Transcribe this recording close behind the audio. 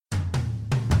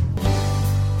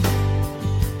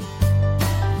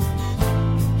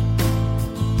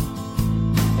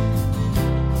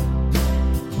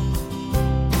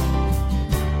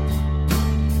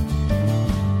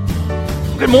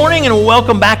morning and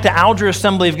welcome back to Alger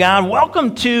Assembly of God.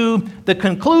 Welcome to the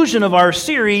conclusion of our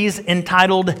series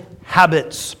entitled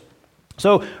Habits.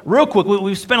 So real quick,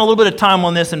 we've spent a little bit of time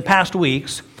on this in past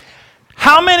weeks.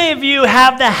 How many of you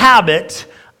have the habit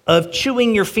of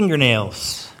chewing your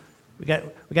fingernails? We got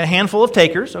a handful of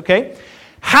takers, okay?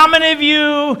 How many of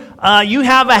you, you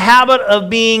have a habit of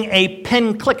being a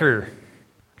pen clicker?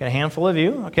 Got a handful of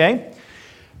you, okay?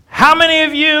 How many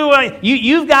of you,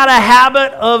 you've got a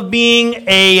habit of being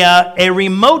a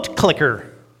remote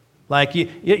clicker? Like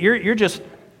you're just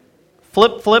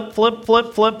flip.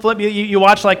 You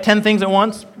watch like 10 things at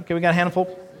once? Okay, we got a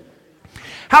handful.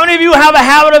 How many of you have a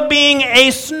habit of being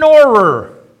a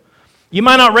snorer? You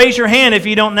might not raise your hand if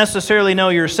you don't necessarily know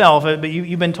yourself, but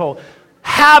you've been told.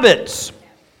 Habits.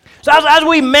 So as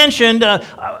we mentioned,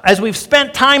 as we've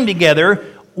spent time together,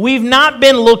 we've not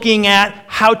been looking at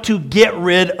how to get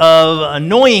rid of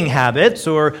annoying habits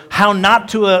or how not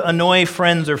to annoy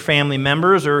friends or family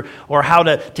members or how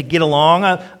to get along.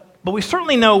 But we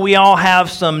certainly know we all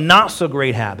have some not so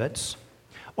great habits.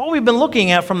 What we've been looking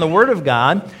at from the Word of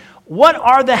God, what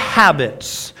are the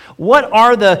habits? What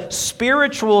are the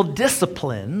spiritual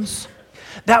disciplines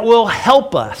that will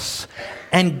help us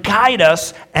and guide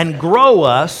us and grow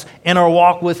us in our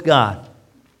walk with God?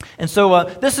 And so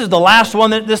this is the last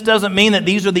one. This doesn't mean that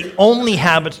these are the only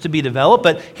habits to be developed,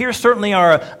 but here certainly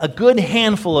are a good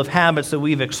handful of habits that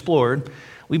we've explored.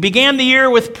 We began the year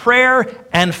with prayer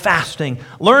and fasting,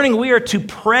 learning we are to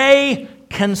pray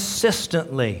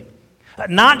consistently.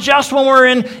 Not just when we're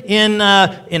in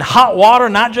hot water,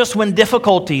 not just when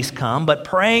difficulties come, but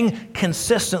praying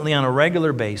consistently on a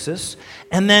regular basis,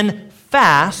 and then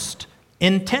fast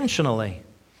intentionally.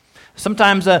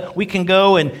 Sometimes we can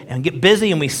go and get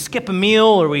busy and we skip a meal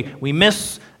or we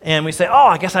miss and we say, oh,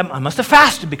 I guess I must have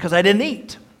fasted because I didn't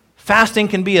eat. Fasting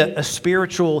can be a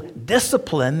spiritual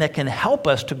discipline that can help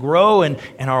us to grow in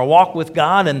our walk with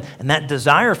God and that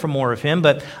desire for more of Him,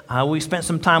 but we spent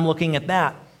some time looking at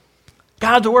that.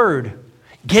 God's Word,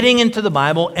 getting into the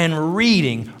Bible and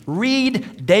reading.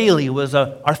 Read daily was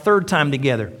our third time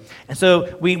together. And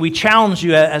so we challenge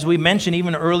you, as we mentioned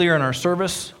even earlier in our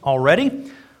service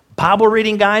already. Bible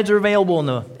reading guides are available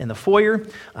in the foyer.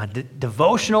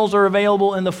 Devotionals are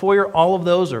available in the foyer. All of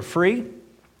those are free.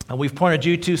 We've pointed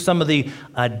you to some of the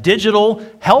digital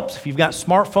helps. If you've got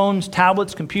smartphones,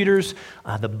 tablets, computers,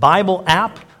 the Bible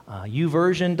app,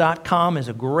 YouVersion.com is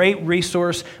a great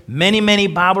resource. Many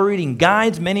Bible reading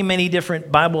guides, many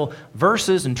different Bible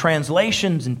verses and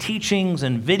translations and teachings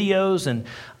and videos and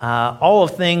all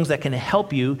of things that can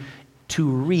help you to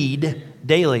read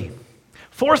daily.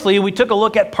 Fourthly, we took a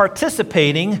look at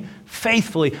participating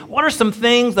faithfully. What are some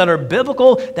things that are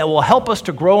biblical that will help us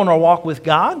to grow in our walk with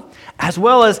God, as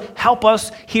well as help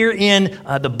us here in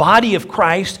the body of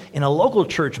Christ, in a local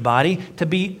church body, to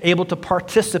be able to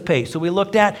participate? So we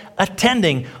looked at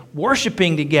attending,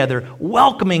 worshiping together,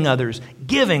 welcoming others,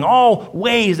 giving, all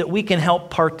ways that we can help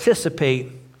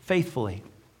participate faithfully.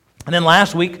 And then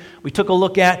last week, we took a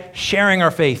look at sharing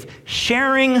our faith,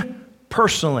 sharing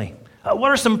personally.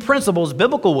 What are some principles,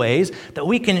 biblical ways that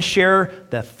we can share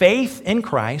the faith in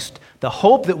Christ, the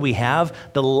hope that we have,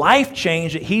 the life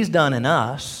change that He's done in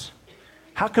us?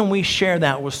 How can we share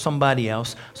that with somebody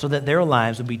else so that their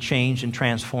lives will be changed and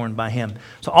transformed by Him?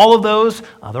 So all of those,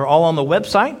 they're all on the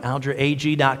website,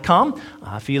 algerag.com.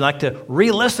 If you'd like to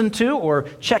re-listen to or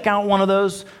check out one of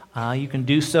those, you can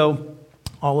do so.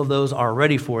 All of those are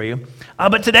ready for you.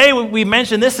 But today we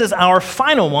mentioned this is our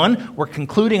final one. We're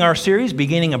concluding our series,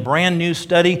 beginning a brand new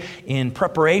study in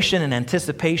preparation and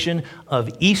anticipation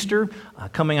of Easter,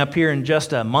 coming up here in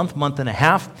just a month and a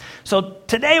half. So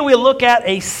today we look at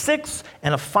a sixth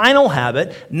and a final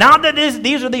habit. Not that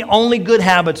these are the only good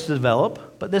habits to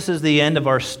develop, but this is the end of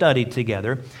our study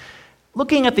together.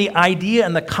 Looking at the idea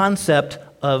and the concept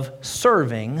of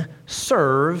serving,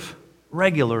 serve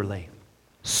regularly.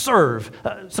 Serve.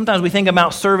 Sometimes we think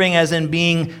about serving as in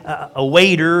being a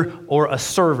waiter or a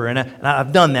server, and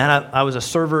I've done that. I was a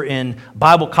server in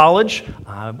Bible college.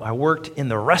 I worked in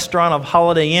the restaurant of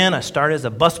Holiday Inn. I started as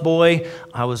a busboy.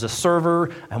 I was a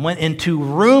server. I went into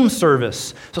room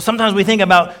service. So sometimes we think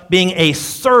about being a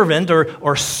servant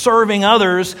or serving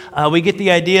others. We get the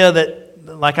idea that,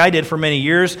 like I did for many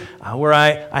years, where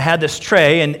I had this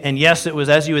tray, and yes, it was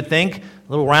as you would think, a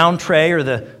little round tray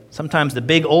or sometimes the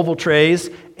big oval trays,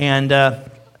 and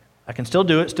I can still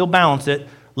do it, still balance it.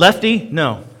 Lefty,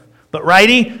 no. But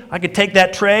righty, I could take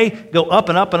that tray, go up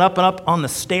and up and up and up on the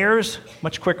stairs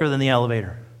much quicker than the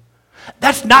elevator.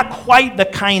 That's not quite the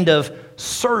kind of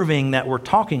serving that we're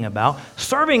talking about.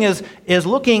 Serving is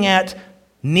looking at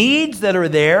needs that are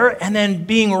there, and then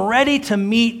being ready to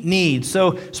meet needs.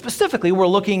 So specifically, we're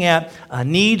looking at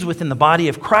needs within the body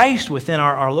of Christ, within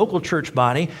our local church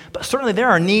body, but certainly there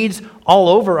are needs all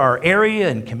over our area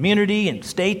and community and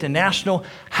state and national.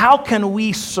 How can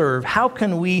we serve? How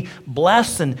can we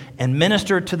bless and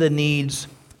minister to the needs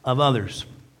of others?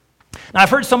 Now, I've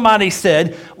heard somebody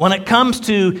said, when it comes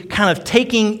to kind of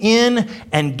taking in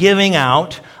and giving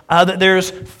out, that there's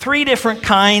 3 different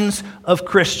kinds of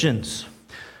Christians.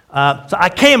 So I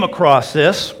came across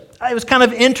this. It was kind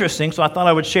of interesting, so I thought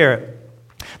I would share it.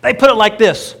 They put it like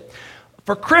this: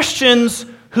 for Christians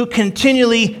who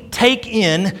continually take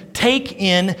in,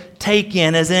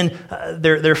 as in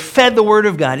they're fed the Word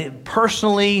of God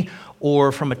personally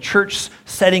or from a church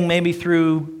setting, maybe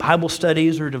through Bible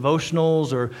studies or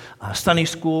devotionals or Sunday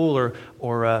school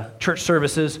or church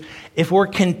services. If we're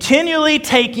continually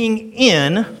taking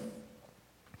in,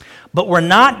 but we're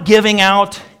not giving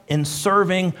out in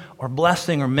serving or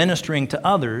blessing or ministering to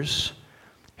others,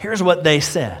 here's what they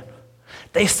said.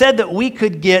 They said that we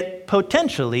could get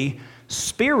potentially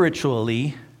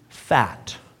spiritually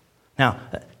fat. Now,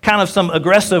 kind of some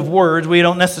aggressive words. We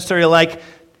don't necessarily like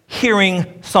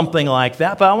hearing something like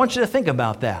that, but I want you to think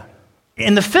about that.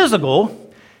 In the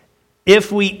physical,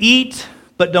 if we eat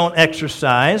but don't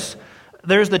exercise,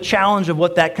 there's the challenge of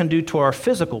what that can do to our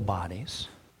physical bodies.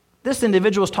 This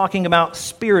individual is talking about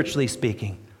spiritually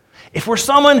speaking. If we're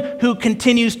someone who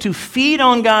continues to feed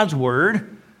on God's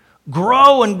Word,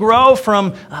 grow and grow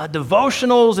from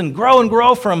devotionals and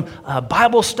grow from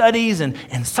Bible studies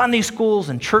and Sunday schools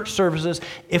and church services,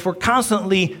 if we're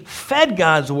constantly fed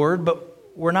God's Word, but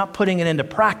we're not putting it into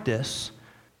practice,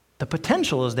 the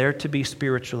potential is there to be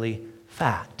spiritually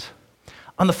fat.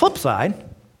 On the flip side,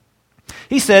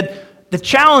 he said, the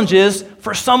challenge is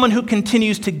for someone who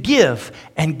continues to give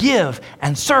and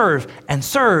serve and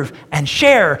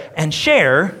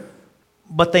share,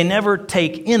 but they never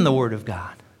take in the Word of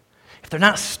God. If they're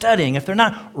not studying, if they're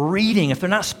not reading, if they're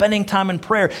not spending time in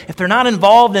prayer, if they're not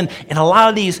involved in a lot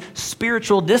of these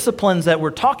spiritual disciplines that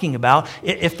we're talking about,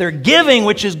 if they're giving,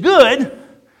 which is good,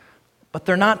 but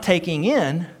they're not taking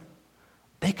in,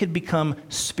 they could become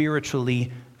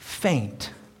spiritually faint,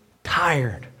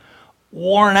 tired,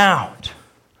 worn out,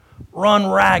 run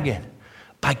ragged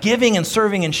by giving and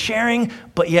serving and sharing,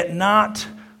 but yet not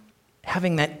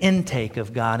having that intake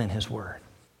of God and His Word.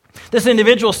 This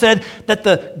individual said that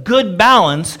the good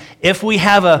balance, if we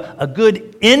have a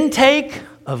good intake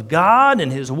of God and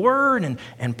His Word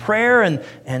and prayer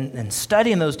and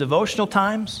study in those devotional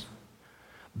times,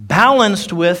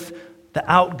 balanced with the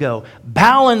outgo,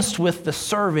 balanced with the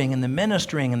serving and the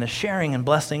ministering and the sharing and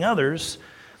blessing others,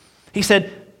 he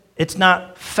said, it's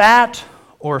not fat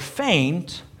or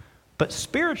faint, but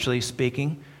spiritually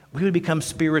speaking, we would become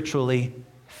spiritually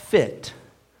fit.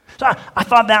 So I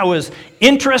thought that was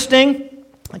interesting,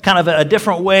 kind of a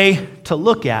different way to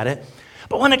look at it.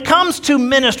 But when it comes to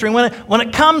ministering, when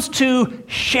it comes to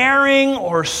sharing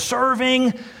or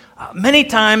serving, many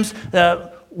times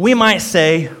we might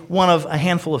say one of a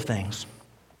handful of things.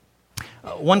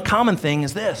 One common thing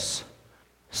is this: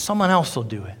 someone else will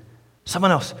do it.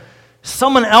 Someone else.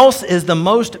 Someone else is the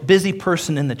most busy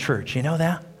person in the church. You know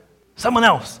that? Someone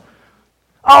else.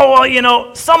 Oh,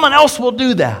 well, someone else will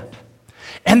do that.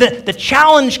 And the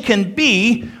challenge can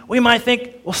be, we might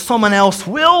think, well, someone else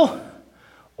will,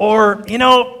 or,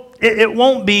 it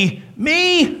won't be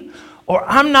me, or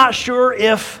I'm not sure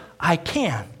if I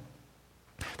can.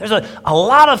 There's a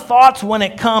lot of thoughts when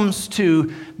it comes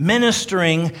to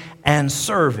ministering and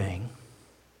serving.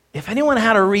 If anyone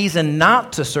had a reason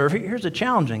not to serve, here's a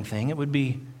challenging thing. It would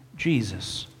be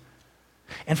Jesus.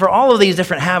 And for all of these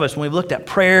different habits, when we've looked at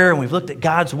prayer and we've looked at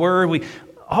God's Word,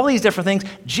 all these different things,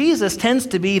 Jesus tends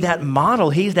to be that model.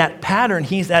 He's that pattern.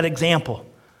 He's that example.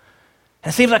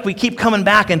 And it seems like we keep coming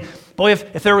back. And boy,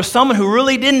 if there was someone who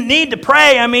really didn't need to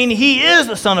pray, He is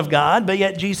the Son of God, but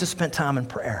yet Jesus spent time in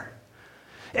prayer.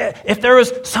 If there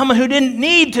was someone who didn't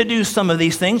need to do some of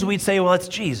these things, we'd say, well, it's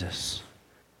Jesus.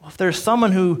 Well, if there's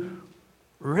someone who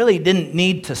really didn't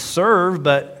need to serve,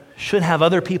 but should have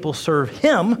other people serve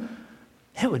Him,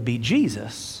 it would be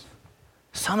Jesus,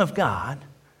 Son of God.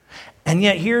 And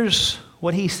yet here's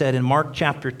what He said in Mark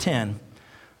chapter 10,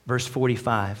 verse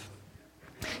 45.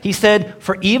 He said,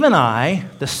 "For even I,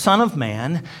 the Son of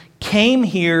Man, came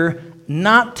here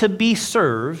not to be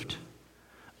served,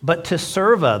 but to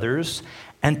serve others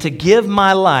and to give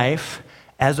my life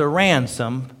as a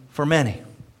ransom for many."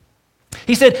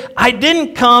 He said, I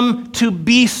didn't come to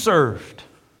be served,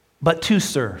 but to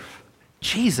serve.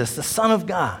 Jesus, the Son of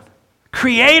God,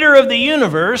 Creator of the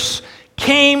universe,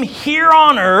 came here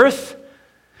on earth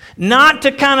Not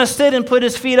to kind of sit and put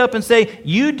his feet up and say,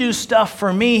 you do stuff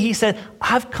for me. He said,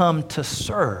 I've come to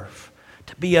serve,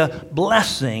 to be a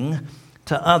blessing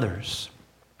to others.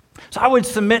 So I would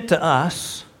submit to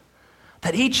us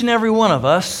that each and every one of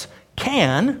us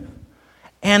can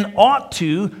and ought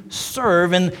to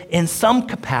serve in some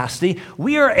capacity.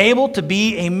 We are able to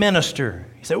be a minister.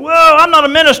 You say, whoa, I'm not a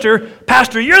minister.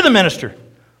 Pastor, you're the minister.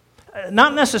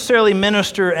 Not necessarily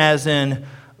minister as in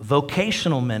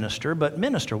vocational minister, but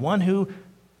minister, one who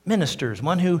ministers,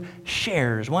 one who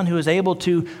shares, one who is able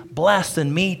to bless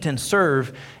and meet and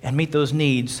serve and meet those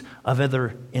needs of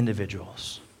other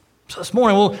individuals. So this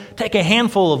morning we'll take a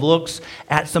handful of looks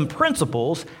at some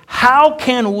principles. How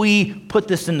can we put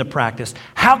this into practice?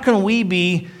 How can we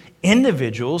be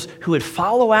individuals who would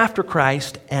follow after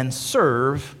Christ and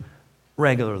serve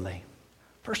regularly?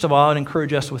 First of all, I'd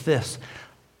encourage us with this.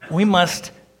 We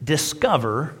must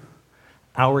discover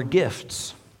our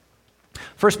gifts.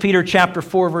 1 Peter chapter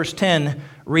 4, verse 10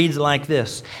 reads like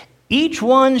this. Each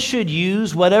one should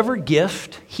use whatever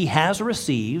gift he has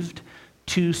received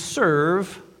to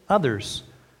serve others,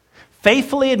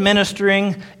 faithfully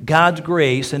administering God's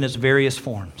grace in its various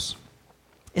forms.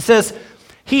 It says,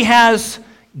 he has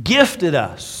gifted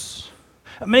us.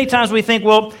 Many times we think,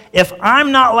 well, if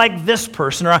I'm not like this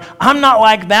person or I'm not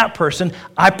like that person,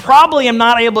 I probably am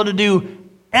not able to do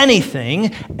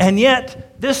anything. And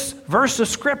yet, this verse of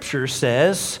Scripture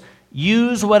says,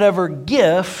 use whatever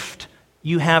gift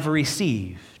you have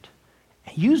received.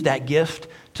 Use that gift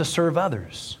to serve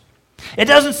others. It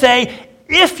doesn't say,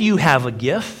 if you have a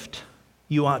gift,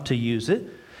 you ought to use it.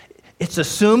 It's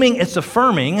assuming, it's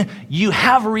affirming, you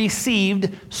have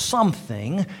received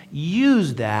something.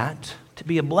 Use that to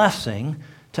be a blessing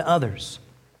to others.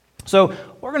 So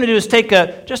what we're going to do is take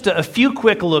just a few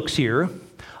quick looks here.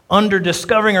 Under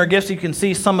discovering our gifts, you can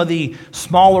see some of the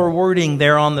smaller wording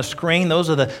there on the screen. Those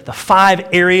are the 5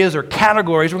 areas or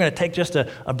categories we're going to take just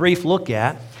a brief look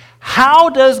at. How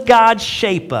does God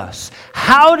shape us?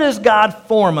 How does God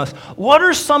form us? What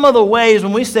are some of the ways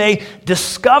when we say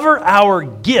discover our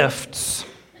gifts?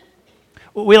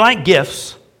 We like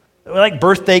gifts. We like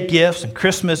birthday gifts and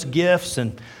Christmas gifts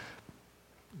and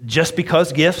just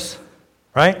because gifts,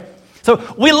 right?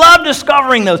 So we love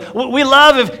discovering those. We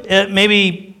love if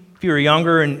maybe if you were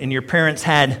younger and your parents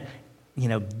had,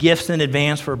 gifts in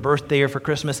advance for a birthday or for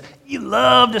Christmas, you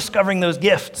love discovering those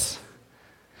gifts.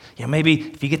 Maybe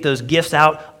if you get those gifts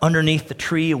out underneath the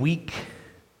tree a week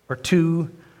or 2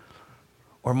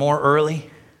 or more early,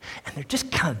 and they're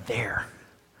just kind of there,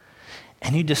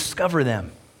 and you discover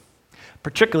them,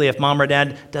 particularly if mom or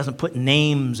dad doesn't put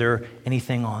names or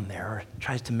anything on there or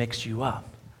tries to mix you up.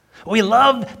 We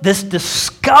love this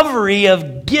discovery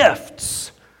of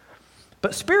gifts.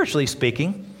 But spiritually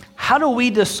speaking, how do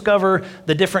we discover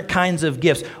the different kinds of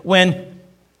gifts? When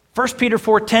 1 Peter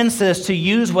 4:10 says to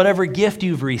use whatever gift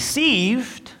you've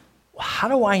received, how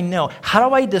do I know? How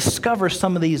do I discover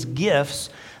some of these gifts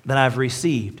that I've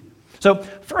received? So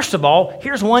first of all,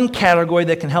 here's one category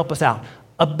that can help us out.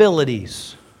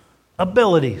 Abilities.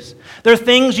 Abilities. They're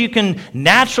things you can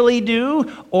naturally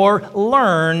do or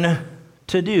learn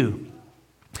to do.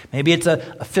 Maybe it's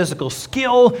a physical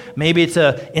skill. Maybe it's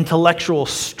an intellectual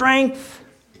strength.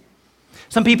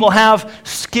 Some people have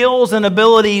skills and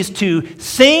abilities to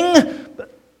sing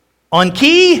on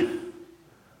key.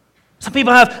 Some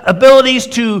people have abilities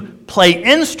to play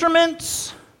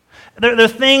instruments. They're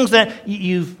things that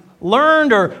you've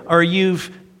learned or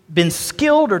you've been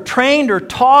skilled or trained or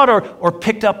taught or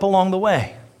picked up along the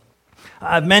way.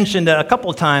 I've mentioned a couple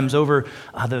of times over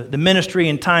the ministry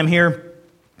and time here,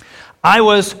 I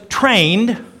was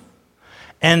trained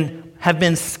and have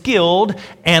been skilled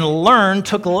and learned,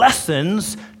 took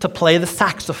lessons to play the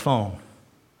saxophone.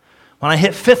 When I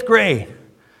hit 5th grade,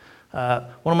 one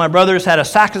of my brothers had a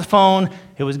saxophone.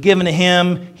 It was given to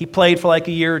him. He played for like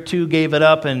a year or 2, gave it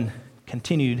up, and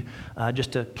continued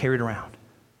just to carry it around.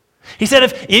 He said,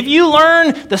 if you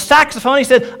learn the saxophone, he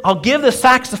said, I'll give the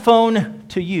saxophone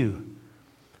to you.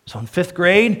 So in 5th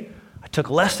grade, I took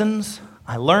lessons.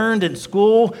 I learned in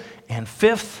school, and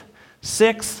 5th,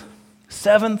 6th,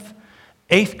 7th,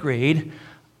 8th grade,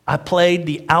 I played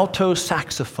the alto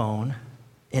saxophone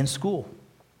in school.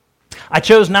 I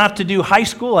chose not to do high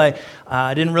school.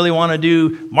 I didn't really want to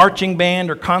do marching band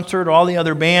or concert or all the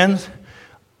other bands.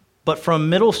 But from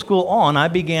middle school on, I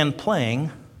began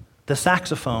playing the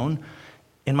saxophone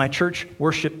in my church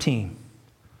worship team.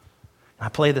 I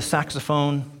played the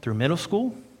saxophone through middle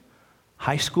school,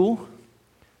 high school,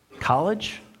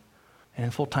 college, and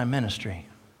in full-time ministry.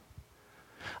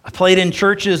 I played in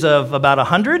churches of about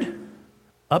 100,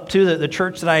 up to the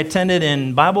church that I attended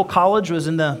in Bible college was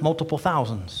in the multiple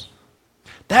thousands.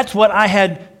 That's what I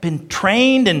had been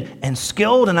trained and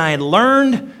skilled, and I had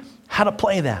learned how to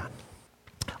play that.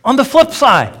 On the flip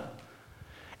side,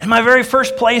 in my very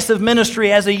first place of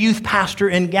ministry as a youth pastor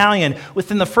in Galion,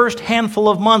 within the first handful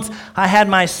of months, I had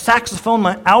my saxophone,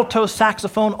 my alto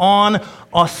saxophone on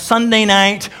a Sunday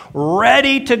night,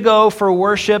 ready to go for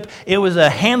worship. It was a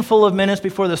handful of minutes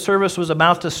before the service was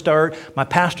about to start. My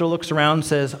pastor looks around and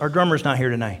says, "Our drummer's not here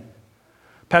tonight.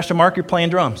 Pastor Mark, you're playing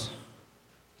drums."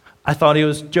 I thought he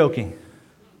was joking.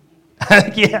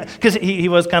 Yeah, because he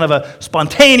was kind of a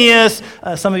spontaneous.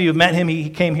 Some of you have met him. He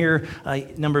came here a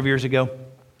number of years ago.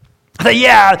 I said,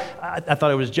 "Yeah." I thought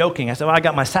I was joking. I said, "Well, I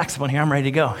got my saxophone here. I'm ready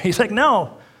to go." He's like,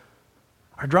 "No,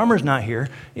 our drummer's not here.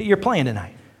 You're playing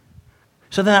tonight."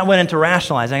 So then I went into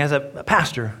rationalizing. I said,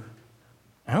 "Pastor,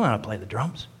 I don't know how to play the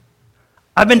drums.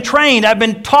 I've been trained. I've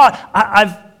been taught.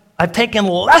 I've taken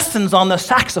lessons on the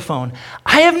saxophone.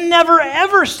 I have never,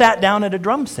 ever sat down at a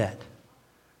drum set.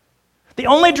 The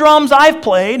only drums I've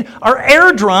played are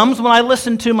air drums when I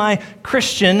listen to my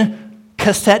Christian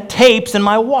cassette tapes in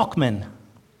my Walkman."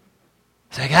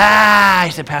 He's like, I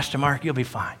said, "Pastor Mark, you'll be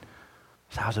fine."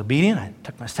 So I was obedient. I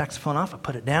took my saxophone off. I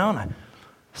put it down. I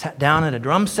sat down at a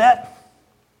drum set,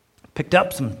 picked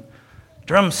up some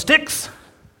drum sticks,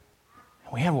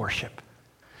 and we had worship.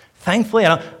 Thankfully,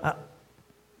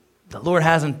 the Lord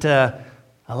hasn't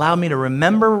allowed me to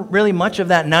remember really much of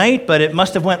that night, but it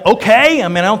must have went okay. I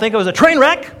mean, I don't think it was a train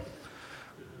wreck.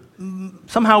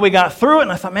 Somehow we got through it,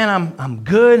 and I thought, man, I'm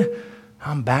good.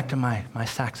 I'm back to my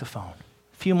saxophone.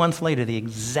 A few months later, the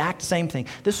exact same thing.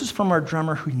 This was from our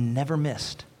drummer who never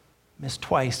missed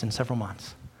twice in several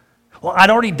months. Well, I'd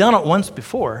already done it once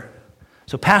before.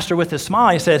 So Pastor, with his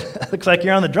smile, he said, "Looks like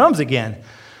you're on the drums again."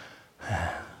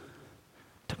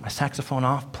 Took my saxophone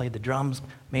off, played the drums,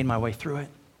 made my way through it.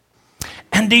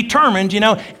 And determined,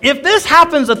 if this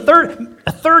happens a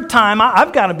third time,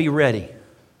 I've got to be ready.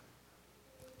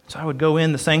 So I would go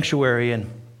in the sanctuary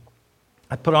and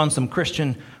I'd put on some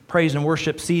Christian praise and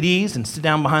worship CDs and sit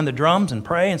down behind the drums and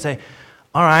pray and say,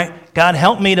 "All right, God,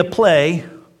 help me to play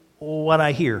what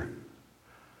I hear.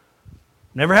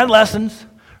 Never had lessons,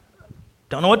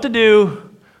 don't know what to do,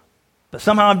 but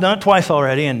somehow I've done it twice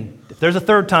already, and if there's a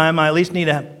third time, I at least need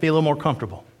to be a little more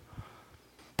comfortable."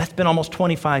 That's been almost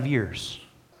 25 years,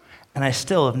 and I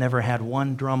still have never had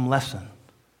one drum lesson.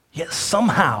 Yet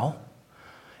somehow,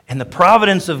 in the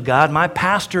providence of God, my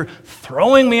pastor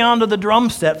throwing me onto the drum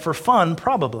set for fun,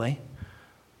 probably,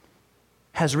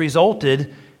 has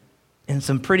resulted in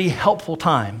some pretty helpful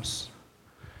times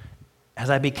as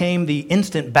I became the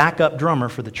instant backup drummer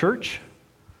for the church.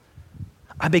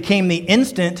 I became the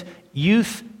instant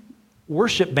youth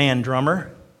worship band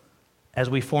drummer as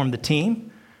we formed the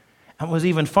team. And what was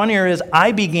even funnier is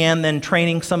I began then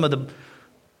training some of the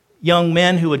young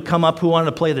men who would come up who wanted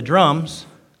to play the drums.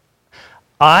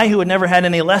 I, who had never had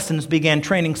any lessons, began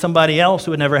training somebody else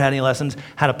who had never had any lessons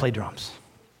how to play drums.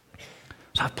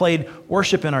 So I've played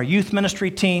worship in our youth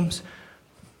ministry teams,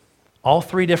 all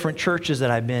 3 different churches that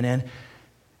I've been in.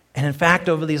 And in fact,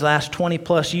 over these last 20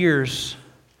 plus years,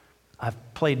 I've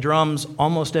played drums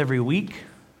almost every week.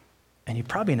 And you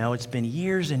probably know it's been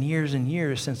years and years and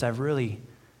years since I've really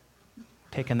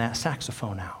taken that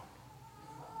saxophone out.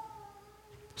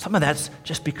 Some of that's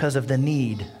just because of the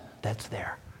need that's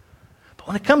there. But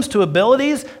when it comes to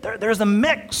abilities, there's a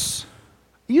mix.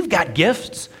 You've got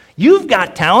gifts. You've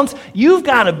got talents. You've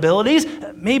got abilities.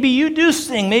 Maybe you do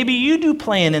sing. Maybe you do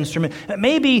play an instrument.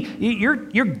 Maybe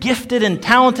you're gifted and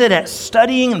talented at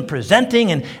studying and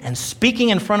presenting and speaking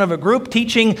in front of a group,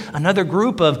 teaching another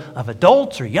group of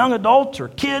adults or young adults or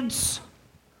kids.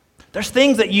 There's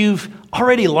things that you've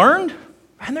already learned,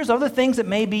 and there's other things that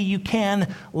maybe you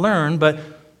can learn, but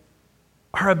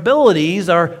our abilities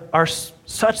are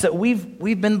such that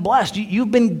we've been blessed.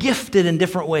 You've been gifted in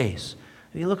different ways.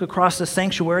 If you look across the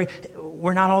sanctuary,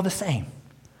 we're not all the same.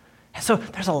 And so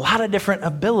there's a lot of different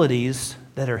abilities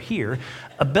that are here.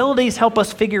 Abilities help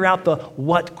us figure out the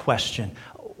what question.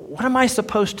 What am I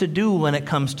supposed to do when it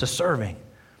comes to serving?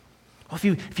 Well,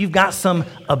 if you've got some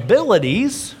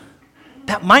abilities,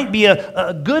 that might be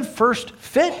a good first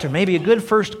fit or maybe a good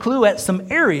first clue at some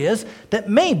areas that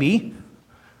maybe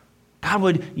God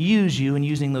would use you in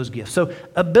using those gifts. So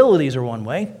abilities are one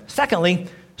way. Secondly,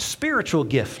 spiritual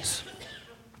gifts.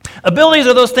 Abilities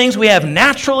are those things we have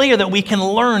naturally or that we can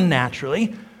learn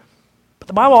naturally. But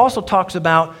the Bible also talks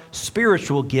about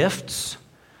spiritual gifts.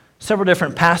 Several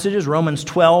different passages, Romans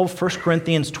 12, 1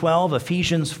 Corinthians 12,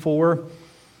 Ephesians 4.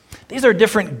 These are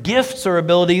different gifts or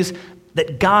abilities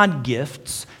that God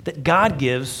gives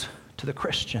to the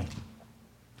Christian.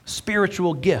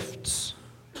 Spiritual gifts.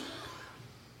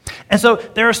 And so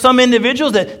there are some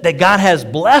individuals that God has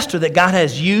blessed or that God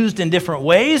has used in different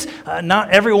ways. Not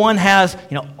everyone has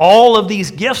all of these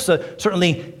gifts.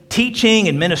 Certainly teaching,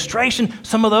 administration,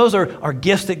 some of those are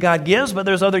gifts that God gives, but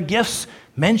there's other gifts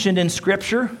mentioned in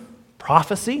Scripture: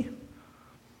 prophecy,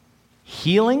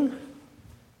 healing,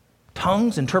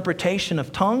 tongues, interpretation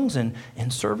of tongues, and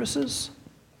services.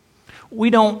 We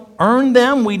don't earn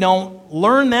them. We don't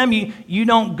learn them. You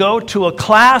don't go to a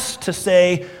class to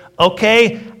say,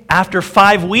 okay, after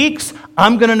 5 weeks,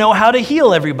 I'm going to know how to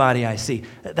heal everybody I see.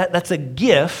 That's a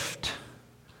gift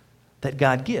that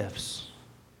God gives.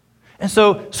 And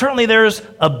so certainly there's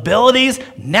abilities,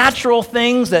 natural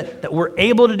things that we're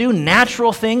able to do,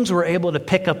 natural things we're able to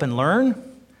pick up and learn.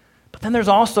 But then there's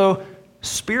also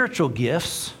spiritual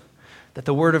gifts that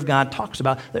the Word of God talks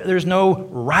about. There's no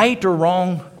right or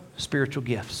wrong spiritual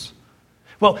gifts.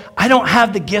 Well, I don't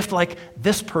have the gift like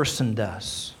this person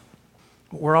does.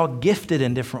 We're all gifted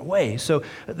in different ways. So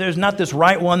there's not this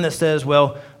right one that says,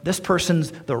 well, this person's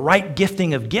the right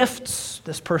gifting of gifts,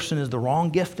 this person is the wrong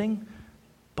gifting.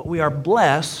 But we are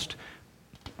blessed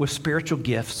with spiritual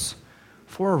gifts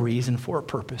for a reason, for a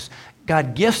purpose.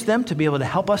 God gifts them to be able to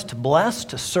help us to bless,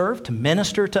 to serve, to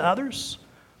minister to others.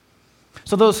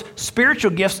 So those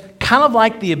spiritual gifts, kind of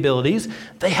like the abilities,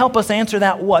 they help us answer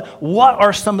that what. What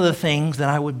are some of the things that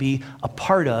I would be a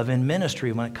part of in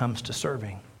ministry when it comes to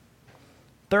serving?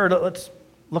 Third, let's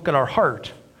look at our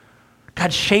heart.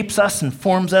 God shapes us and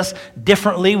forms us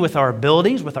differently with our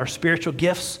abilities, with our spiritual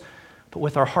gifts, but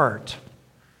with our heart.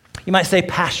 You might say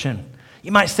passion.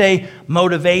 You might say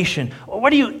motivation.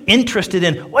 What are you interested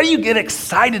in? What do you get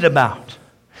excited about?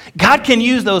 God can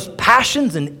use those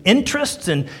passions and interests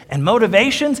and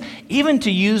motivations, even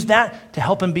to use that to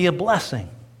help him be a blessing.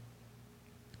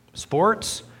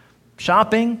 Sports,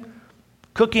 shopping,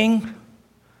 cooking,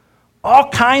 all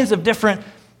kinds of different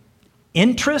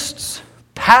interests,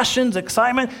 passions,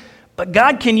 excitement. But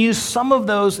God can use some of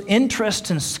those interests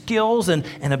and skills and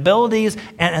abilities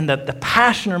and the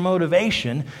passion or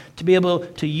motivation to be able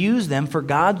to use them for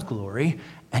God's glory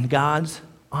and God's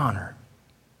honor.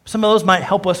 Some of those might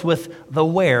help us with the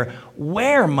where.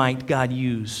 Where might God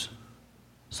use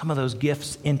some of those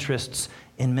gifts, interests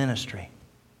in ministry?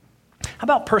 How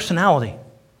about personality?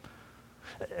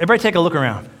 Everybody take a look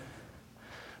around.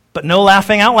 But no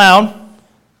laughing out loud.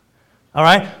 All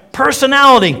right?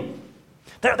 Personality.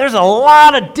 There's a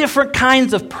lot of different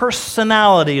kinds of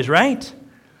personalities, right?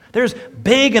 There's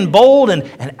big and bold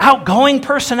and outgoing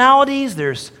personalities.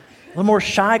 There's a little more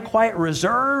shy, quiet,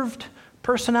 reserved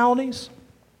personalities.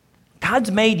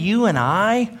 God's made you and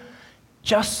I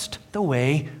just the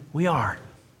way we are.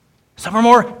 Some are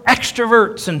more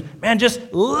extroverts and,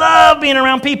 just love being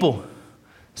around people.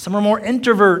 Some are more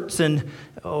introverts and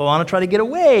want to try to get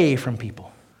away from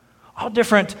people. All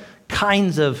different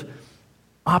kinds of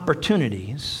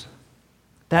opportunities,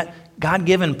 that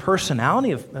God-given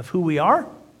personality of who we are,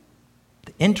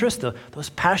 the interest, those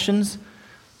passions,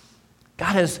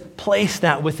 God has placed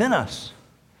that within us.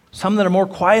 Some that are more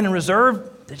quiet and reserved,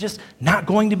 they're just not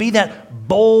going to be that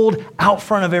bold, out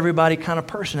front of everybody kind of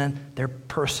person, and their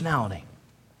personality.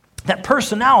 That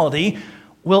personality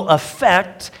will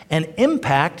affect and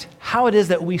impact how it is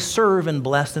that we serve and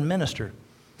bless and minister.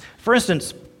 For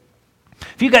instance,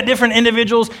 if you've got different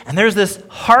individuals and there's this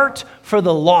heart for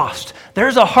the lost,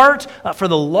 there's a heart for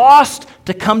the lost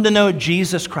to come to know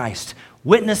Jesus Christ,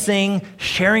 witnessing,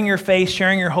 sharing your faith,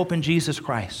 sharing your hope in Jesus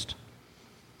Christ.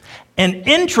 An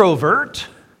introvert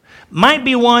might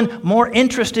be one more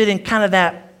interested in kind of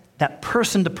that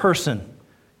person-to-person.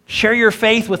 Share your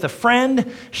faith with a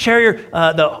friend, share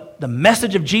the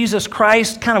message of Jesus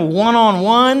Christ kind of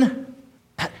one-on-one.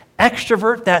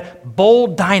 Extrovert, that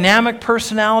bold, dynamic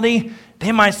personality,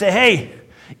 they might say, hey,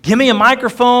 give me a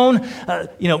microphone,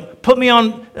 put me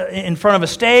on in front of a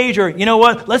stage, or you know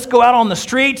what, let's go out on the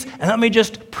streets and let me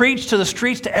just preach to the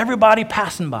streets to everybody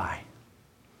passing by.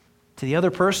 To the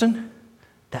other person,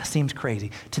 that seems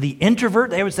crazy. To the introvert,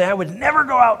 they would say, I would never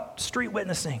go out street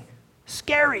witnessing.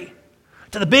 Scary.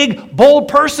 To the big, bold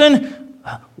person,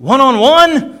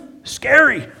 one-on-one,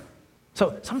 scary.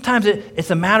 So sometimes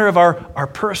it's a matter of our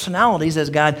personalities as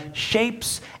God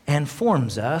shapes and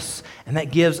forms us, and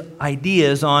that gives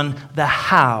ideas on the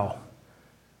how.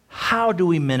 How do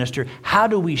we minister? How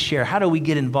do we share? How do we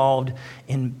get involved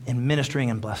in ministering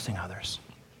and blessing others?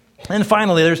 And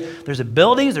finally, there's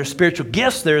abilities, there's spiritual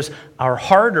gifts, there's our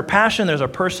heart or passion, there's our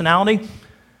personality,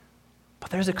 but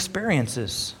there's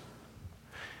experiences.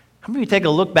 How many of you take a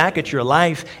look back at your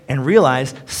life and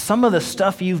realize some of the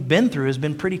stuff you've been through has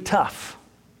been pretty tough?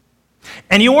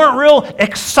 And you weren't real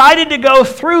excited to go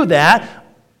through that,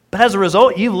 But as a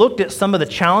result, you've looked at some of the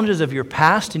challenges of your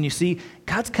past and you see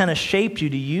God's kind of shaped you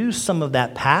to use some of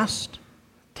that past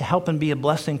to help and be a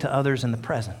blessing to others in the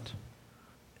present.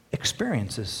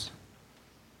 Experiences.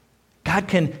 God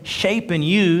can shape and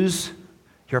use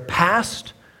your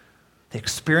past, the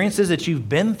experiences that you've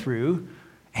been through,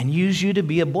 and use you to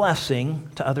be a blessing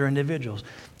to other individuals.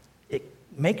 It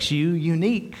makes you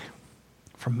unique.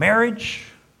 From marriage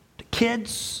to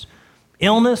kids,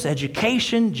 illness,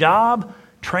 education, job,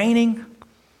 training,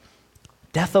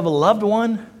 death of a loved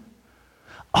one.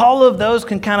 All of those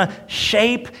can kind of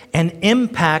shape and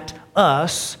impact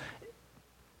us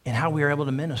in how we are able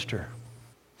to minister.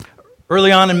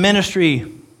 Early on in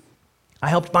ministry, I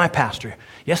helped my pastor.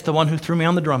 Yes, the one who threw me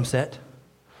on the drum set.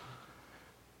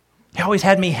 He always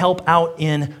had me help out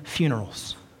in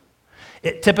funerals.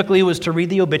 It typically was to read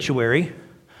the obituary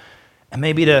and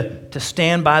maybe to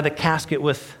stand by the casket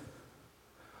with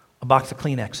a box of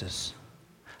Kleenexes.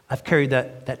 I've carried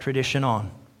that tradition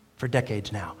on for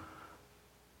decades now.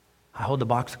 I hold the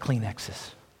box of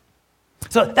Kleenexes.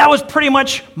 So that was pretty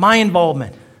much my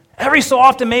involvement. Every so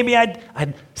often, maybe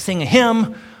I'd sing a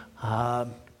hymn, a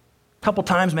couple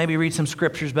times maybe read some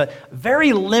scriptures, but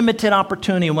very limited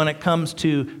opportunity when it comes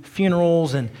to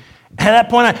funerals. And at that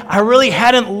point, I really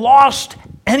hadn't lost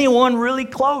anyone really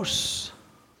close.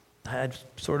 I'd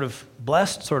sort of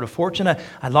blessed, sort of fortunate.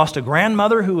 I lost a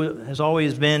grandmother who has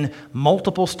always been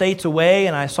multiple states away,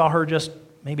 and I saw her just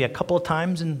maybe a couple of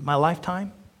times in my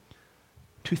lifetime.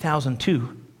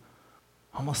 2002,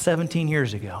 almost 17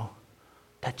 years ago,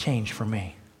 that changed for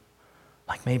me.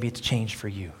 Like maybe it's changed for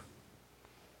you.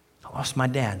 I lost my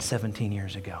dad 17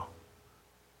 years ago.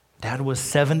 Dad was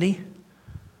 70.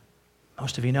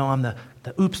 Most of you know I'm the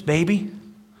oops baby.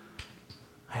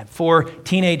 I had 4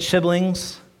 teenage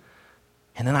siblings,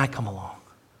 and then I come along.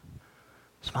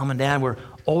 So mom and dad were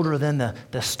older than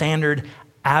the standard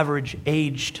average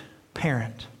aged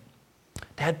parent.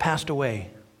 Dad passed away.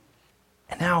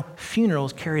 And now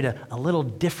funerals carried a little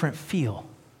different feel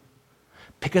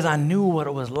because I knew what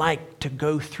it was like to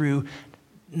go through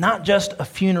not just a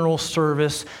funeral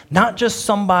service, not just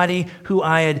somebody who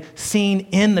I had seen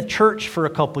in the church for a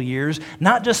couple years,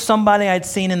 not just somebody I'd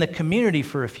seen in the community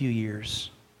for a few years,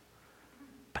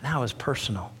 but now it was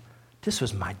personal. This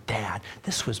was my dad.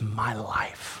 This was my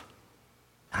life.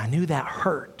 I knew that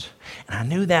hurt, and I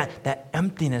knew that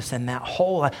emptiness and that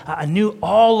hole. I knew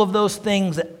all of those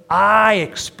things that I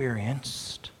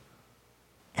experienced.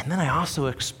 And then I also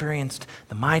experienced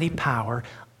the mighty power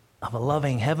of a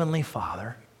loving Heavenly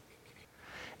Father.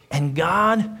 And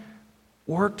God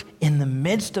worked in the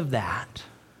midst of that.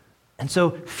 And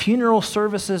so funeral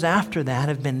services after that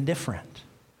have been different.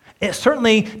 It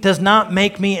certainly does not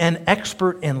make me an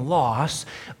expert in loss,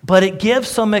 but it gives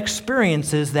some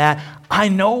experiences that I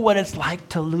know what it's like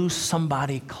to lose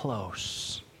somebody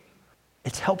close.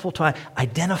 It's helpful to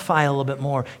identify a little bit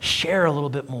more, share a little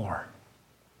bit more.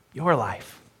 Your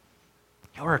life,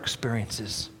 your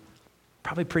experiences,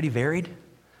 probably pretty varied.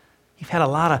 You've had a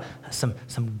lot of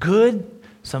some good,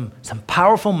 some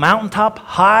powerful mountaintop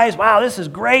highs. Wow, this is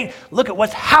great. Look at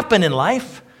what's happened in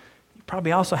life.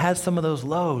 Probably also had some of those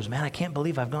lows. Man, I can't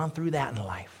believe I've gone through that in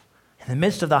life. In the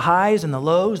midst of the highs and the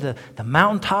lows, the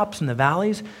mountaintops and the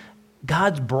valleys,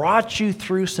 God's brought you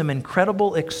through some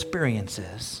incredible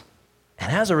experiences. And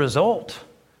as a result,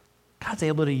 God's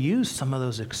able to use some of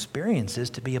those experiences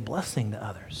to be a blessing to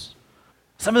others.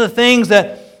 Some of the things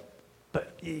that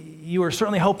you were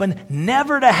certainly hoping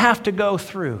never to have to go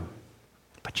through,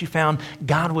 but you found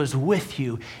God was with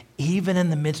you even in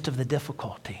the midst of the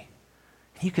difficulty.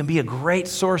 You can be a great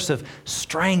source of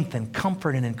strength and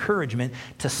comfort and encouragement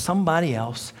to somebody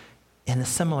else in a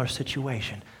similar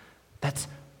situation. That's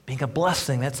being a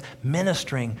blessing. That's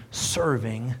ministering,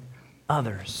 serving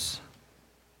others.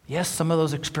 Yes, some of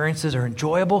those experiences are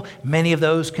enjoyable. Many of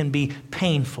those can be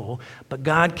painful. But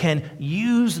God can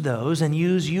use those and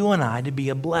use you and I to be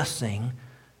a blessing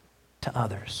to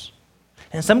others.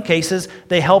 In some cases,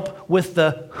 they help with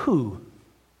the who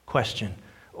question.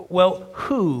 Well,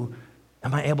 who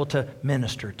am I able to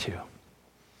minister to?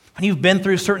 When you've been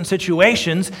through certain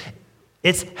situations,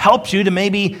 it's helped you to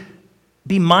maybe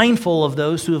be mindful of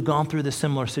those who have gone through the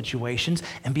similar situations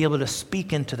and be able to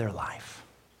speak into their life.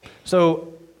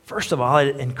 So, first of all, I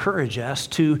encourage us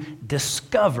to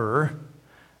discover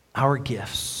our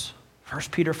gifts. 1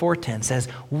 Peter 4:10 says,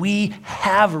 we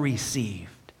have received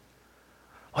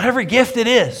whatever gift it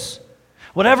is.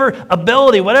 Whatever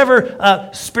ability, whatever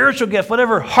spiritual gift,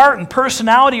 whatever heart and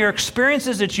personality or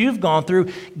experiences that you've gone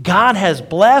through, God has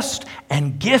blessed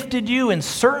and gifted you in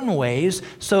certain ways,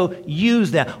 so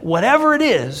use that. Whatever it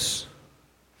is,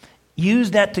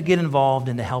 use that to get involved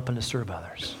and to help and to serve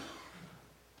others.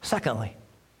 Secondly,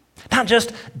 not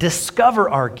just discover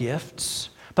our gifts,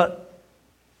 but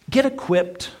get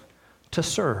equipped to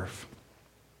serve.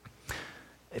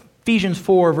 Ephesians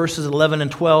 4, verses 11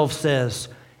 and 12 says,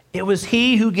 "It was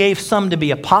he who gave some to be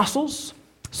apostles,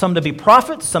 some to be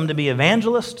prophets, some to be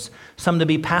evangelists, some to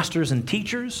be pastors and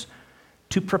teachers,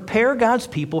 to prepare God's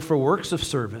people for works of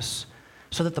service,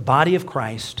 so that the body of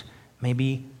Christ may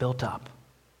be built up."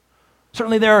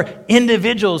 Certainly there are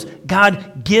individuals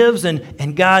God gives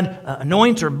and God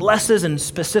anoints or blesses in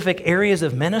specific areas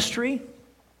of ministry.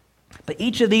 But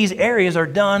each of these areas are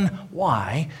done,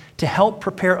 why? To help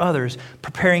prepare others,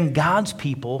 preparing God's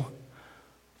people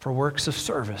for works of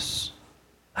service.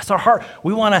 That's our heart.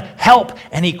 We want to help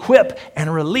and equip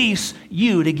and release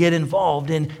you to get involved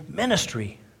in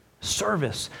ministry,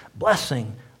 service,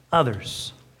 blessing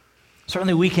others.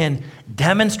 Certainly we can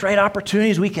demonstrate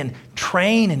opportunities, we can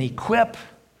train and equip,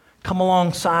 come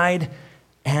alongside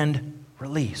and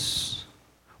release.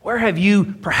 Where have you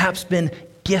perhaps been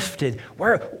gifted?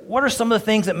 What are some of the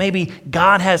things that maybe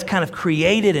God has kind of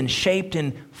created and shaped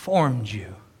and formed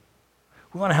you?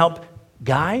 We want to help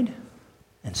guide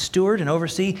and steward and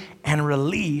oversee and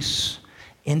release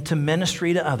into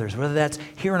ministry to others, whether that's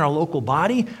here in our local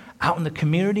body, out in the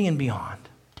community and beyond.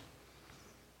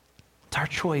 It's our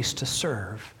choice to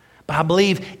serve. But I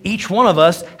believe each one of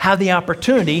us have the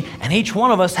opportunity and each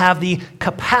one of us have the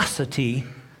capacity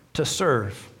to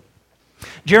serve.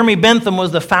 Jeremy Bentham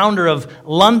was the founder of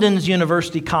London's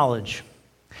University College.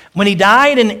 When he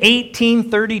died in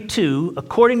 1832,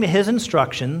 according to his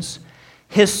instructions,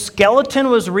 his skeleton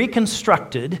was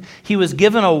reconstructed, he was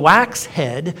given a wax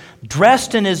head,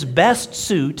 dressed in his best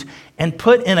suit, and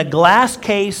put in a glass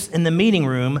case in the meeting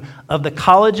room of the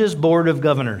college's Board of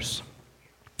Governors.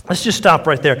 Let's just stop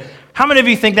right there. How many of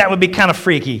you think that would be kind of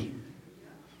freaky?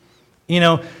 You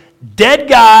know, dead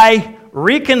guy,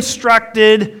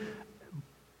 reconstructed,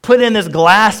 put in this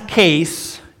glass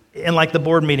case in like the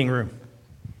board meeting room.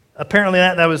 Apparently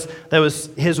that was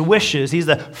his wishes. He's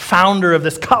the founder of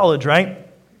this college, right?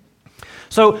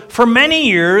 So for many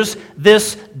years,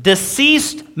 this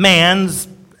deceased man's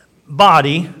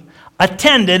body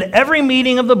attended every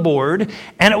meeting of the board,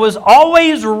 and it was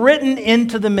always written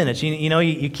into the minutes.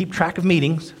 You keep track of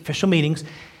meetings, official meetings,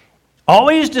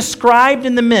 always described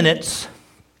in the minutes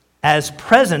as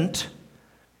present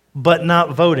but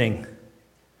not voting.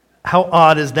 How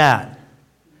odd is that?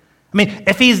 I mean,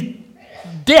 if he's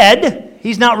dead,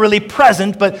 he's not really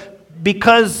present, but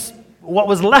because what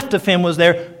was left of him was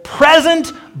there,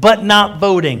 present but not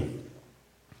voting.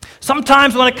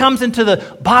 Sometimes when it comes into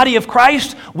the body of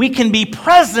Christ, we can be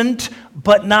present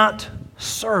but not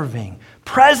serving.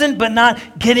 Present but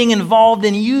not getting involved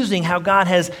in using how God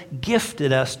has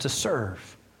gifted us to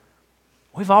serve.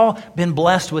 We've all been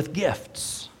blessed with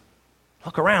gifts.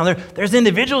 Look around. There's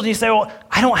individuals and you say, well,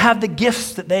 I don't have the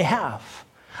gifts that they have.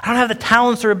 I don't have the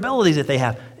talents or abilities that they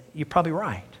have. You're probably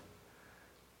right.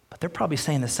 But they're probably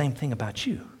saying the same thing about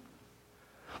you.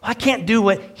 Well, I can't do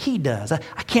what he does.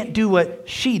 I can't do what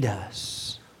she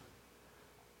does.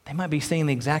 They might be saying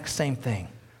the exact same thing.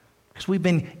 Because we've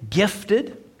been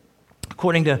gifted,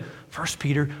 according to 1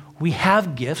 Peter, we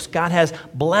have gifts. God has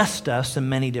blessed us in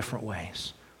many different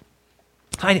ways.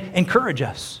 I encourage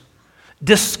us.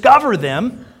 Discover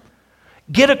them,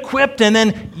 get equipped, and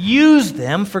then use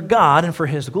them for God and for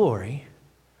His glory.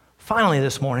 Finally,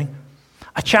 this morning,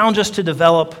 I challenge us to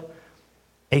develop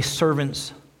a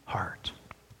servant's heart.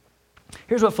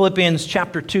 Here's what Philippians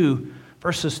chapter 2,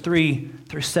 verses 3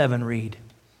 through 7 read.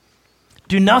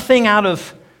 Do nothing out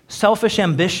of selfish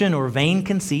ambition or vain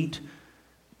conceit,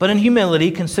 but in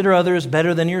humility consider others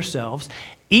better than yourselves.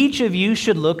 Each of you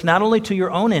should look not only to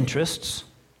your own interests,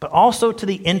 but also to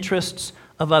the interests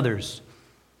of others.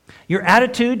 Your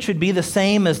attitude should be the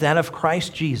same as that of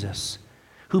Christ Jesus,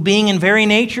 who being in very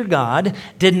nature God,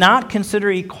 did not consider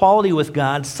equality with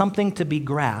God something to be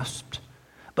grasped,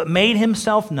 but made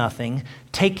himself nothing,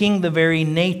 taking the very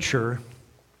nature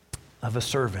of a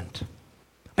servant.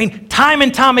 I mean, time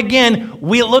and time again,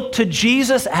 we look to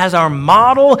Jesus as our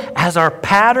model, as our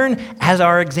pattern, as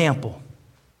our example.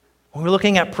 When we're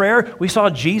looking at prayer, we saw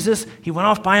Jesus, he went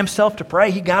off by himself to pray.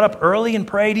 He got up early and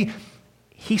prayed.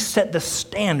 He set the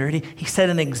standard. He set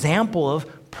an example of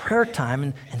prayer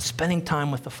time and spending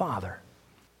time with the Father.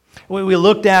 We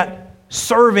looked at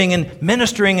serving and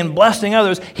ministering and blessing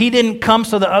others. He didn't come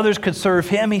so that others could serve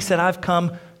him. He said, I've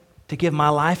come to give my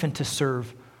life and to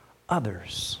serve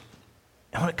others.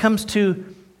 And when it comes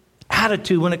to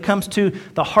attitude, when it comes to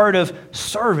the heart of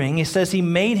serving, he says he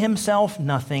made himself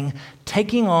nothing,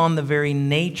 taking on the very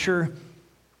nature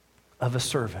of a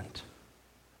servant.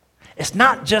 It's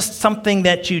not just something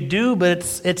that you do,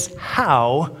 but it's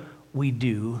how we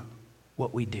do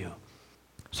what we do.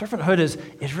 Servanthood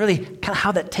is really kind of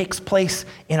how that takes place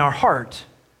in our heart.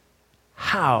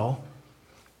 How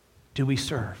do we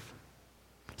serve?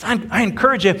 So I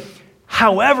encourage you,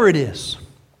 however it is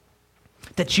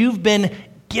that you've been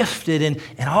gifted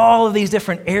in all of these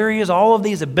different areas, all of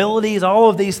these abilities, all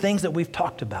of these things that we've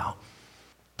talked about,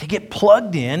 to get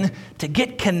plugged in, to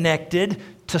get connected,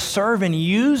 to serve and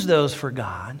use those for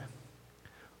God.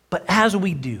 But as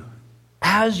we do,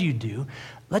 as you do,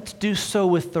 let's do so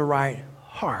with the right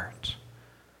heart,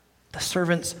 the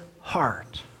servant's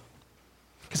heart.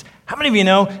 Because how many of you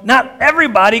know, not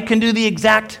everybody can do the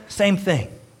exact same thing.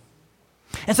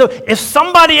 And so if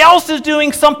somebody else is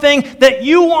doing something that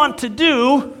you want to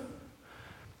do,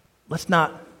 let's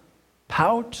not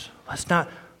pout, let's not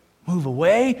move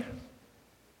away.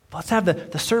 Let's have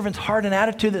the servant's heart and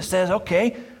attitude that says,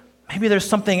 okay, maybe there's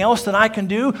something else that I can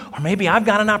do, or maybe I've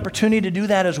got an opportunity to do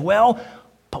that as well.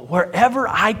 But wherever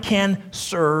I can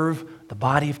serve the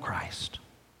body of Christ,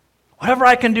 whatever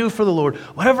I can do for the Lord,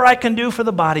 whatever I can do for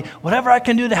the body, whatever I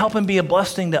can do to help Him be a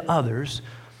blessing to others,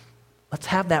 let's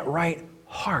have that right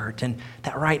heart and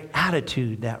that right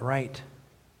attitude, that right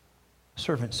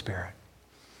servant spirit.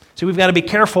 See, we've got to be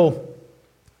careful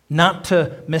not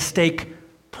to mistake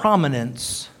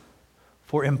prominence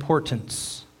for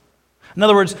importance. In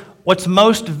other words, what's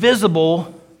most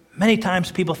visible, many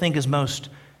times people think is most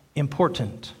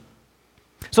important.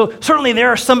 So certainly there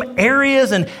are some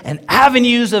areas and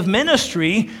avenues of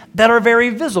ministry that are very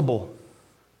visible.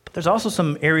 But there's also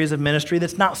some areas of ministry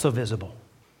that's not so visible.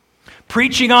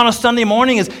 Preaching on a Sunday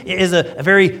morning is a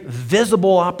very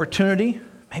visible opportunity.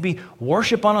 Maybe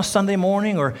worship on a Sunday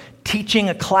morning or teaching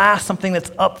a class, something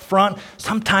that's up front,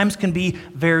 sometimes can be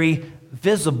very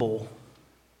visible.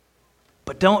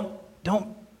 But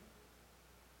don't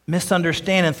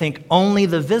misunderstand and think only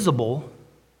the visible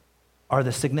are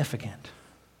the significant.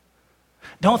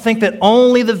 Don't think that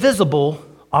only the visible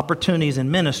opportunities in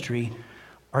ministry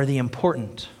are the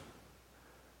important.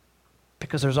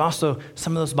 Because there's also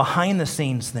some of those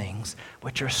behind-the-scenes things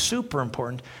which are super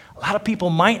important. A lot of people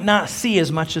might not see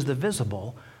as much as the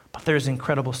visible, but there's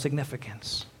incredible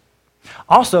significance.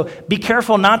 Also, be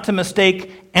careful not to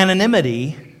mistake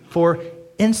anonymity for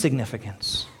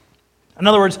insignificance. In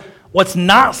other words, what's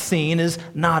not seen is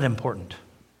not important.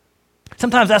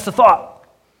 Sometimes that's the thought.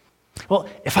 Well,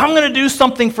 if I'm going to do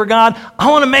something for God, I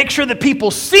want to make sure that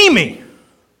people see me.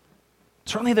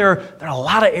 Certainly there are a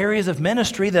lot of areas of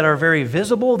ministry that are very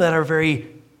visible, that are very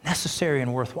necessary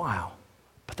and worthwhile.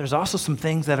 But there's also some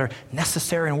things that are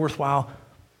necessary and worthwhile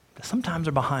that sometimes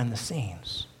are behind the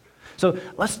scenes. So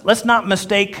let's not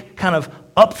mistake kind of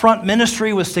upfront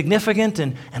ministry with significant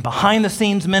and behind the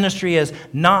scenes ministry as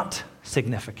not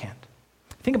significant.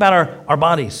 Think about our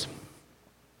bodies.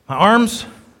 My arms,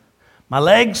 my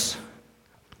legs,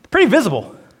 pretty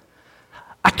visible.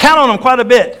 I count on them quite a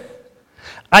bit.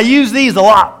 I use these a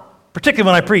lot,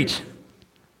 particularly when I preach.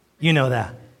 You know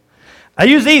that. I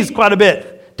use these quite a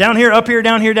bit. Down here, up here,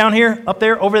 down here, down here, up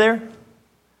there, over there.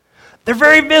 They're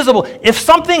very visible. If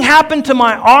something happened to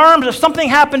my arms, if something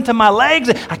happened to my legs,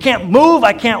 I can't move,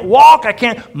 I can't walk, I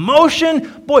can't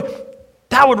motion, boy,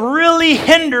 that would really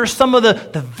hinder some of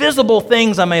the visible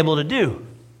things I'm able to do.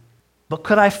 But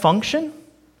could I function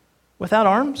without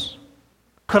arms?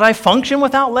 Could I function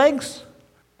without legs?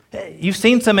 You've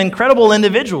seen some incredible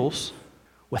individuals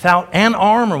without an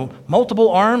arm or multiple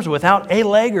arms, or without a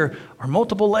leg or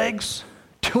multiple legs,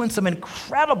 doing some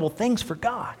incredible things for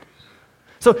God.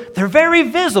 So they're very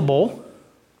visible,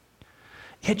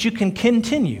 yet you can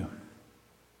continue.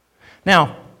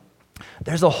 Now,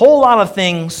 there's a whole lot of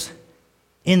things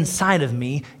inside of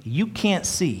me you can't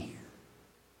see.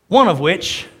 One of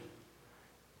which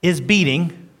is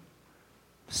beating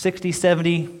 60,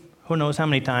 70, who knows how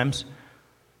many times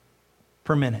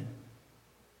per minute.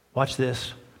 Watch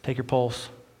this. Take your pulse.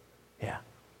 Yeah,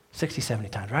 60, 70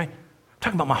 times, right? I'm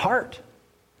talking about my heart.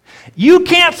 You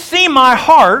can't see my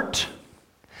heart,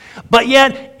 but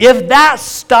yet if that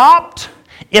stopped,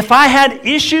 if I had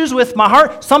issues with my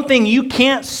heart, something you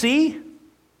can't see,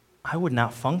 I would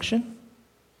not function.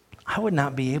 I would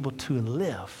not be able to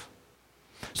live.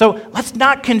 So let's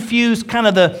not confuse kind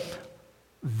of the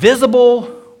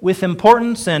visible with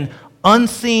importance and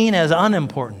unseen as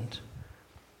unimportant.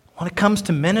 When it comes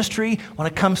to ministry, when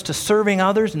it comes to serving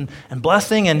others and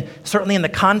blessing, and certainly in the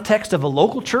context of a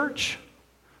local church,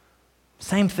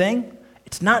 same thing.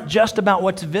 It's not just about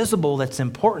what's visible that's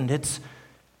important. It's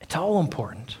all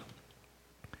important.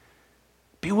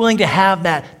 Be willing to have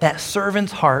that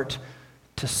servant's heart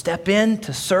to step in,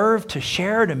 to serve, to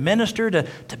share, to minister,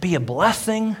 to be a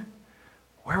blessing,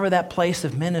 wherever that place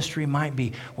of ministry might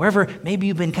be, wherever maybe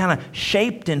you've been kind of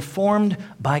shaped and formed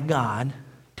by God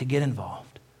to get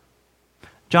involved.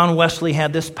 John Wesley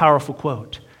had this powerful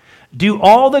quote: "Do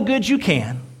all the good you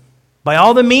can, by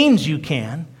all the means you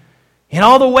can, in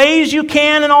all the ways you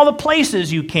can, in all the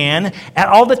places you can, at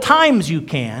all the times you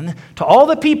can, to all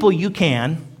the people you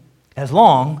can, as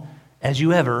long as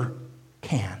you ever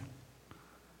can."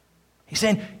 He's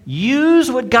saying,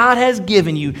 use what God has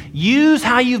given you. Use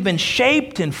how you've been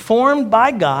shaped and formed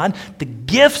by God, the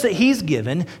gifts that He's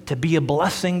given, to be a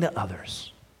blessing to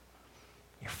others.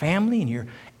 Your family and your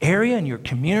area and your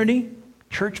community,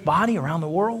 church body around the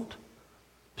world.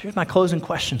 So here's my closing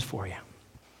questions for you.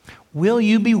 Will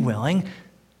you be willing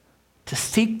to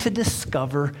seek to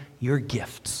discover your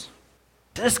gifts?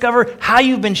 To discover how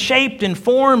you've been shaped and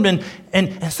formed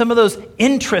and some of those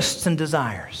interests and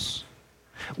desires?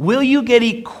 Will you get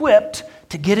equipped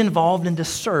to get involved and to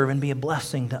serve and be a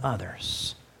blessing to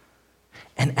others?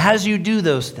 And as you do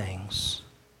those things,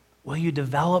 will you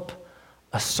develop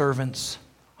a servant's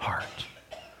heart?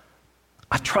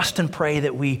 I trust and pray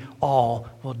that we all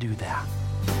will do that.